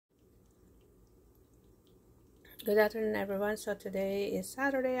Good afternoon, everyone. So today is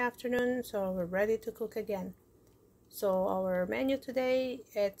Saturday afternoon, so we're ready to cook again. So our menu today,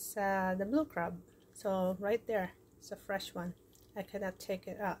 it's the blue crab. So right there, it's a fresh one. I cannot take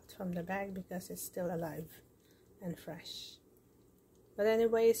it out from the bag because it's still alive and fresh. But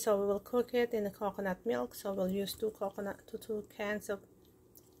anyway, so we will cook it in the coconut milk. So we'll use two cans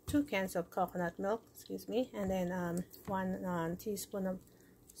of coconut milk, excuse me, and then 1 teaspoon of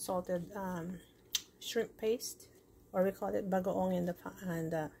salted shrimp paste, or we call it bagoong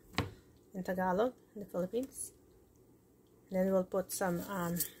in Tagalog, in the Philippines. Then we'll put some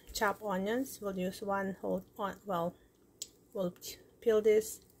chopped onions. We'll use one whole, well, we'll peel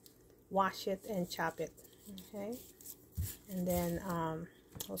this, wash it, and chop it. Okay, and then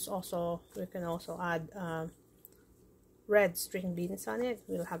we can also add red string beans on it.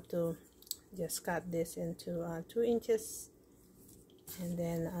 We'll have to just cut this into 2 inches, and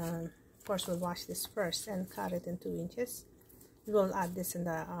then of course we'll wash this first and cut it in 2 inches. We'll add this in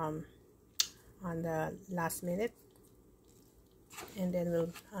the on the last minute, and then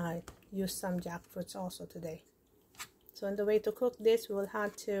we'll use some jackfruits also today. So in the way to cook this, we will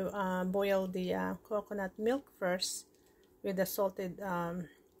have to boil the coconut milk first with the salted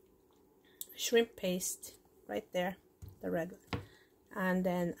shrimp paste right there, the red one, and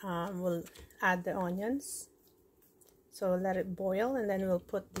then we'll add the onions. So let it boil, and then we'll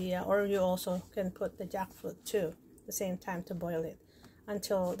put the or you also can put the jackfruit too at the same time to boil it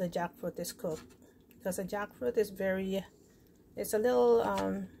until the jackfruit is cooked, because the jackfruit is it's a little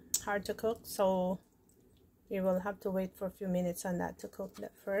hard to cook, so you will have to wait for a few minutes on that to cook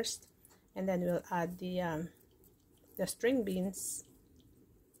that first, and then we'll add the string beans,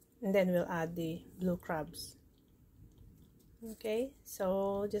 and then we'll add the blue crabs. Okay,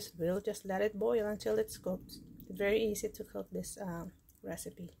 so we'll just let it boil until it's cooked. It's very easy to cook this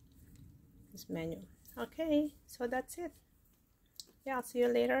recipe, this menu. Okay, so that's it. Yeah, I'll see you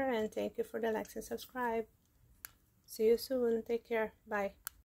later, and thank you for the likes and subscribe. See you soon. Take care. Bye.